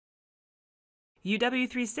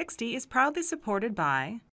UW360 is proudly supported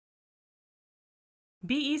by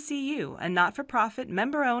BECU, a not-for-profit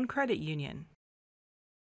member-owned credit union.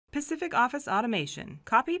 Pacific Office Automation,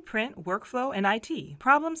 copy, print, workflow, and IT.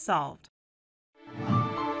 Problem solved.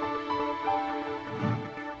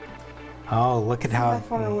 Oh, look at how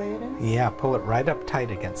far away it is? Yeah, pull it right up tight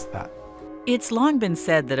against that. It's long been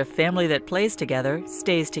said that a family that plays together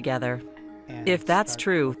stays together. And If that's start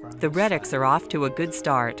true, over on the this Reddicks side. are off to a good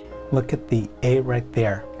start. Look at the A right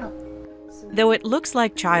there. Though it looks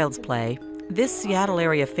like child's play, this Seattle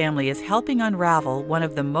area family is helping unravel one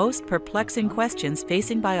of the most perplexing questions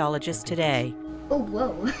facing biologists today: Oh,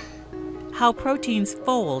 whoa. how proteins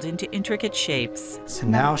fold into intricate shapes. So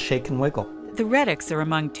now shake and wiggle. The Reddicks are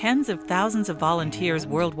among tens of thousands of volunteers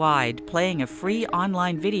worldwide playing a free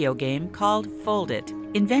online video game called Foldit,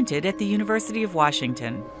 invented at the University of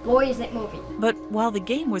Washington. Boy, is it moving. But while the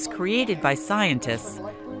game was created by scientists,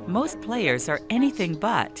 most players are anything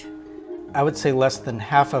but. I would say less than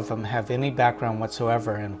half of them have any background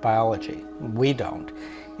whatsoever in biology. We don't.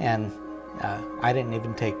 And I didn't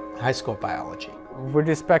even take high school biology. With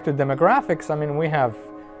respect to demographics, I mean, we have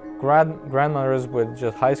grandmothers with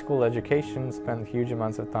just high school education, spend huge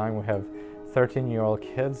amounts of time. We have 13-year-old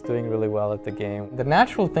kids doing really well at the game. The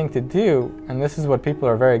natural thing to do, and this is what people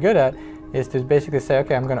are very good at, is to basically say,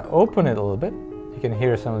 okay, I'm going to open it a little bit. You can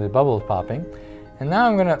hear some of the bubbles popping. And now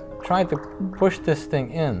I'm going to try to push this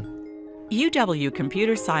thing in. UW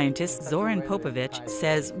computer scientist Zoran Popovic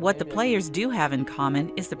says what the players do have in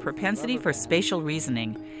common is the propensity for spatial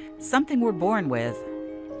reasoning, something we're born with.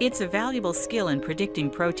 It's a valuable skill in predicting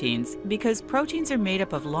proteins because proteins are made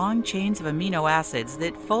up of long chains of amino acids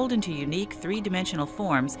that fold into unique three-dimensional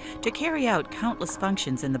forms to carry out countless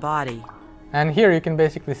functions in the body. And here you can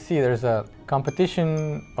basically see there's a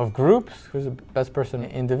competition of groups, who's the best person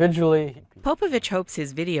individually. Popovic hopes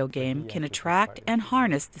his video game can attract and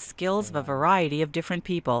harness the skills of a variety of different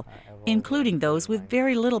people, including those with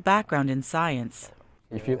very little background in science.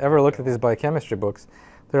 If you ever look at these biochemistry books,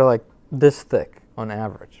 they're like this thick on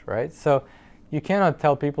average, right? So you cannot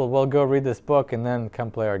tell people, well, go read this book and then come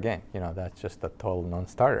play our game. You know, that's just a total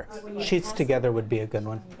non-starter. Sheets together would be a good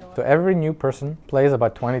one. So every new person plays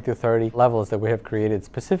about 20 to 30 levels that we have created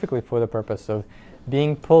specifically for the purpose of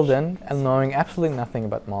being pulled in and knowing absolutely nothing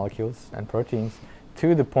about molecules and proteins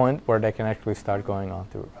to the point where they can actually start going on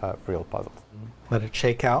to real puzzles. Let it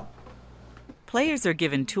shake out. Players are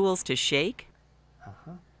given tools to shake,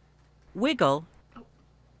 wiggle,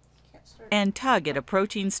 and tug at a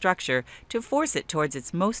protein structure to force it towards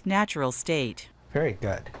its most natural state. Very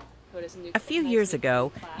good. A few years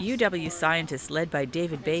ago, UW scientists led by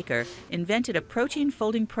David Baker invented a protein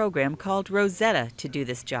folding program called Rosetta to do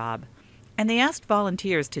this job. And they asked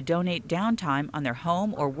volunteers to donate downtime on their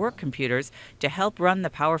home or work computers to help run the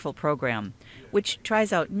powerful program, which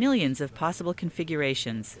tries out millions of possible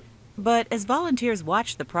configurations. But as volunteers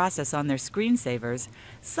watched the process on their screensavers,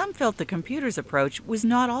 some felt the computer's approach was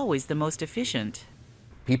not always the most efficient.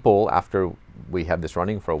 People, after we had this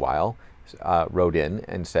running for a while, wrote in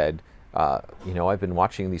and said, you know, I've been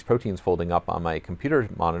watching these proteins folding up on my computer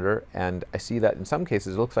monitor, and I see that in some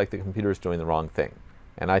cases it looks like the computer is doing the wrong thing.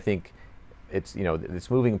 And I think it's, you know, it's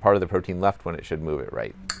moving part of the protein left when it should move it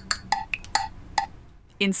right.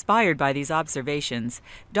 Inspired by these observations,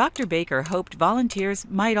 Dr. Baker hoped volunteers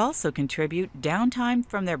might also contribute downtime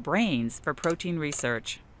from their brains for protein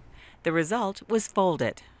research. The result was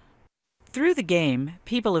Foldit. Through the game,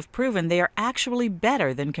 people have proven they are actually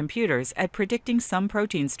better than computers at predicting some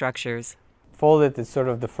protein structures. Foldit is sort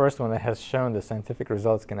of the first one that has shown the scientific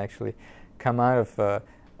results can actually come out of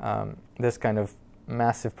this kind of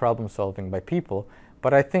massive problem solving by people.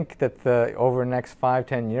 But I think that over the next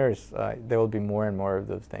 5-10 years, there will be more and more of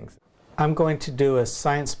those things. I'm going to do a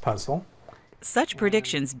science puzzle. Such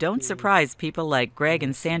predictions don't surprise people like Greg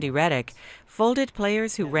and Sandy Reddick, Foldit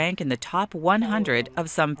players who rank in the top 100 of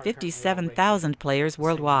some 57,000 players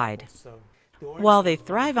worldwide. While they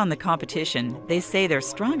thrive on the competition, they say their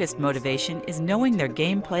strongest motivation is knowing their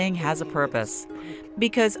game playing has a purpose.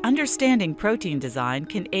 Because understanding protein design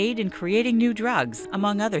can aid in creating new drugs,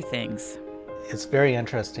 among other things. It's very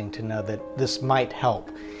interesting to know that this might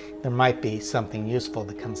help. There might be something useful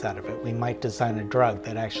that comes out of it. We might design a drug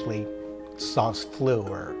that actually solves flu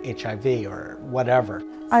or HIV or whatever.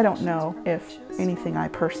 I don't know if anything I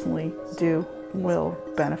personally do will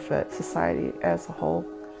benefit society as a whole,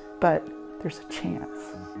 but there's a chance,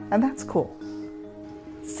 and that's cool.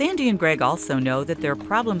 Sandy and Greg also know that their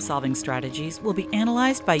problem-solving strategies will be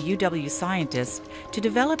analyzed by UW scientists to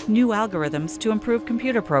develop new algorithms to improve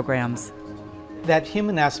computer programs. That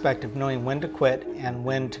human aspect of knowing when to quit and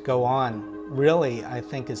when to go on really, I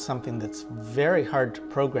think, is something that's very hard to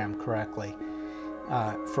program correctly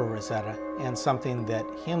for Rosetta, and something that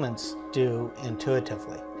humans do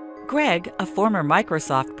intuitively. Greg, a former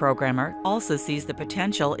Microsoft programmer, also sees the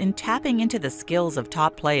potential in tapping into the skills of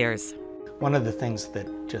top players. One of the things that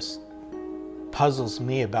just puzzles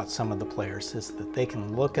me about some of the players is that they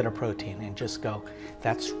can look at a protein and just go,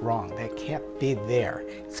 that's wrong, that can't be there,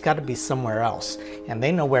 it's got to be somewhere else, and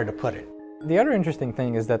they know where to put it. The other interesting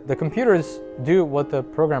thing is that the computers do what the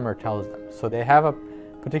programmer tells them. So they have a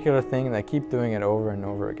particular thing and they keep doing it over and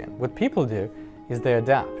over again. What people do is they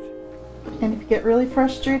adapt. And if you get really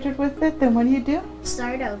frustrated with it, then what do?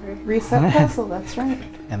 Start over. Reset puzzle, that's right.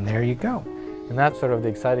 And there you go. And that's sort of the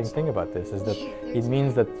exciting thing about this, is that it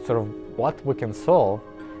means that sort of what we can solve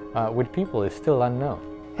with people is still unknown.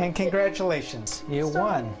 And congratulations, you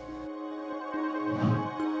won.